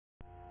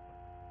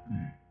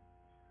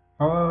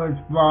Hello,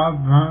 it's Bob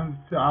from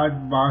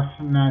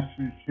Boston,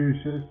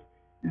 Massachusetts.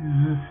 This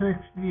is the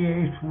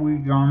 68th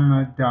week on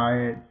the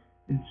diet.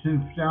 It's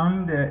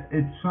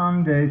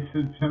Sunday,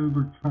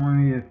 September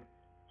 20th,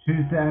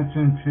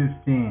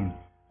 2015.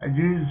 I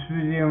do this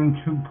video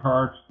in two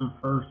parts. The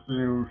first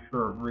video was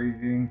short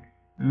reading,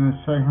 and the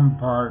second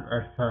part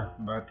I talked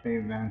about the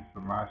events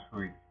of last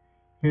week.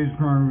 Here's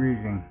my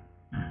reading.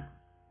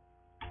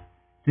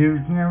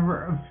 There's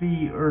never a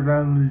fee or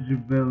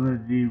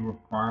eligibility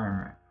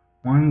requirement.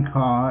 One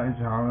call is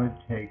all it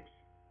takes.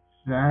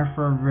 Staff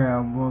are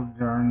available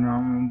during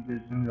normal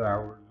business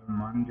hours on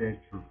Monday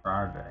through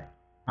Friday.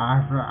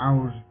 After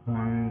hours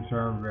appointments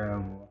are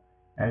available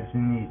as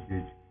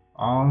needed.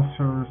 All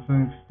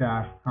servicing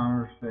staff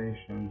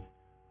conversations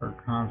are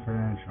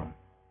confidential.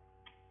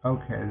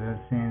 Okay,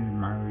 that's the end of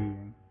my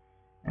reading.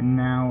 And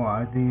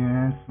now the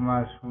events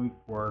last week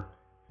were.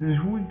 This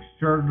week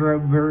started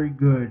out very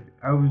good.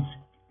 I was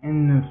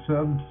in the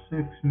sub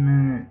 6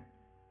 minute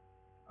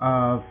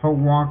for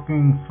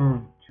walking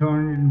for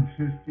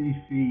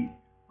 250 feet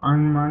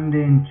on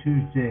Monday and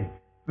Tuesday.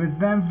 But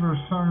then for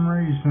some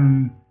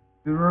reason,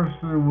 the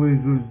rest of the week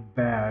was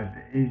bad.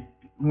 It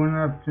went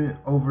up to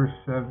over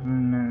 7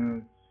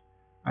 minutes.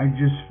 I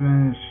just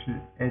finished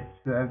at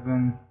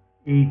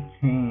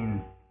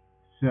 7:18.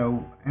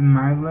 So, and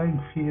my leg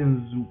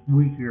feels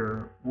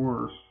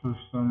worse for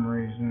some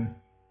reason,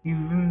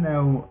 even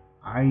though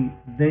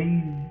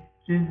they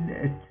did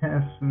a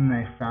test and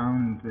they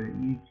found the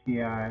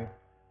UTI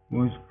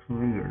was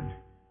cleared.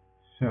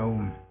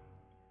 So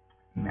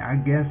I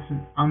guess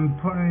I'm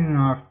putting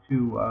off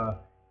to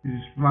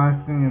just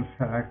lasting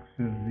effects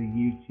of the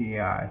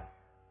UTI.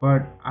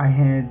 But I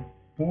had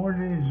 4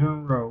 days in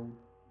a row,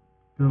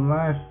 the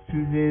last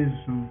 2 days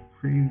of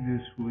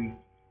previous week,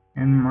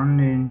 and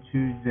Monday and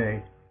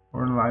Tuesday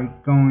were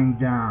like going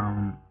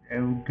down.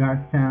 It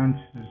got down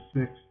to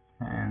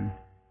 610,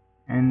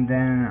 and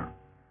then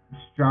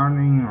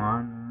starting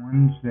on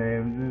Wednesday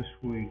of this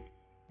week,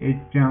 it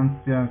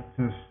jumped up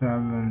to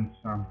 7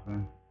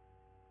 something.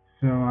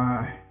 So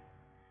I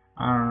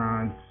don't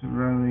know, it's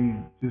really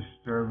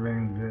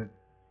disturbing that,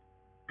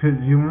 because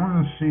you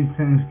want to see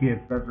things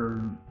get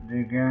better,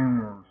 they're getting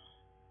worse.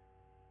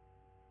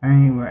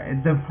 Anyway,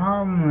 the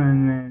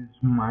problem is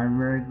my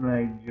right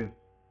leg just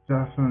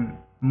doesn't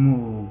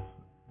move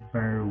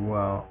very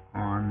well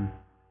on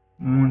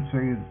once I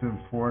get to the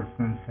 4th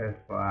and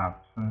 5th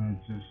laps, and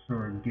it just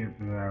sort of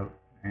gives out,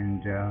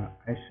 and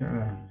I sort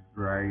of have to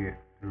drag it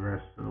the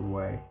rest of the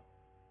way.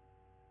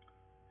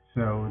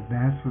 So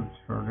that's what's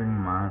hurting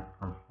my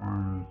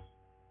performance.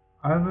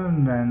 Other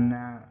than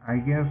that, I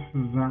guess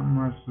there's not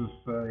much to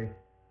say.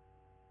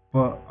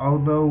 But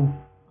although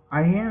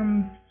I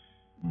am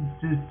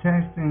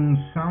detecting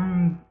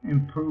some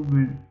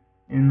improvement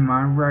in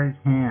my right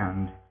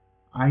hand,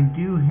 I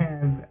do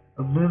have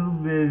a little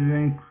bit of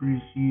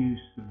increased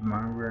use of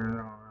my right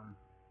arm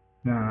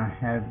than I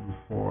had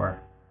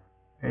before.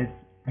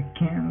 I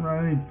can't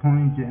really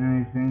point to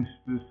anything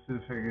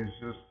specific. It's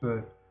just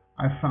that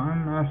I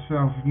find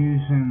myself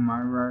using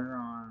my right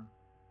arm,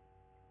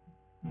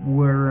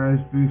 whereas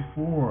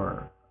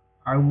before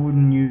I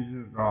wouldn't use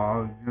it at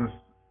all. Just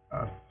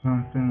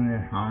something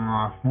that hung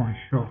off my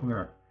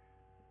shoulder.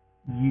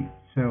 And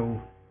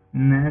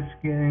that's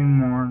getting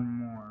more and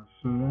more.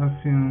 So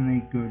that's the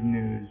only good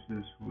news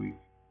this week.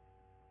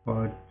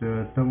 But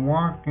the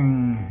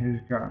walking has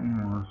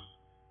gotten worse,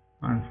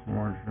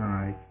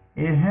 unfortunately.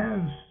 It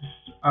has,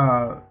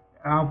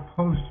 I'll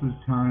post the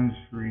times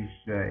for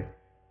each day.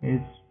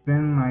 It's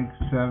been like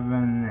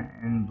 7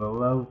 and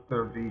below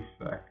 30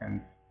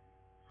 seconds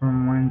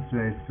from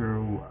Wednesday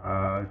through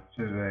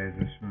today,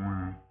 this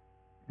morning.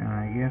 And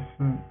I guess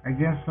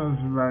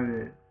that's about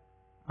it.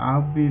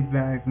 I'll be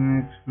back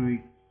next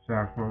week to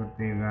talk about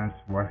the events,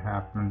 what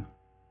happened.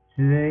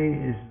 Today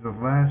is the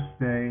last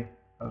day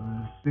of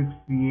the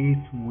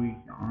 68th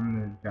week on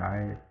the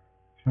diet.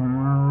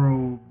 Tomorrow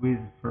will be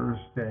the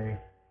first day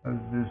of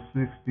the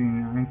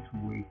 69th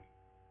week,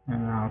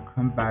 and I'll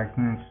come back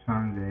next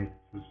Sunday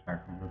to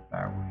talk about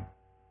that week.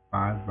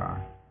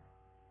 Bye-bye.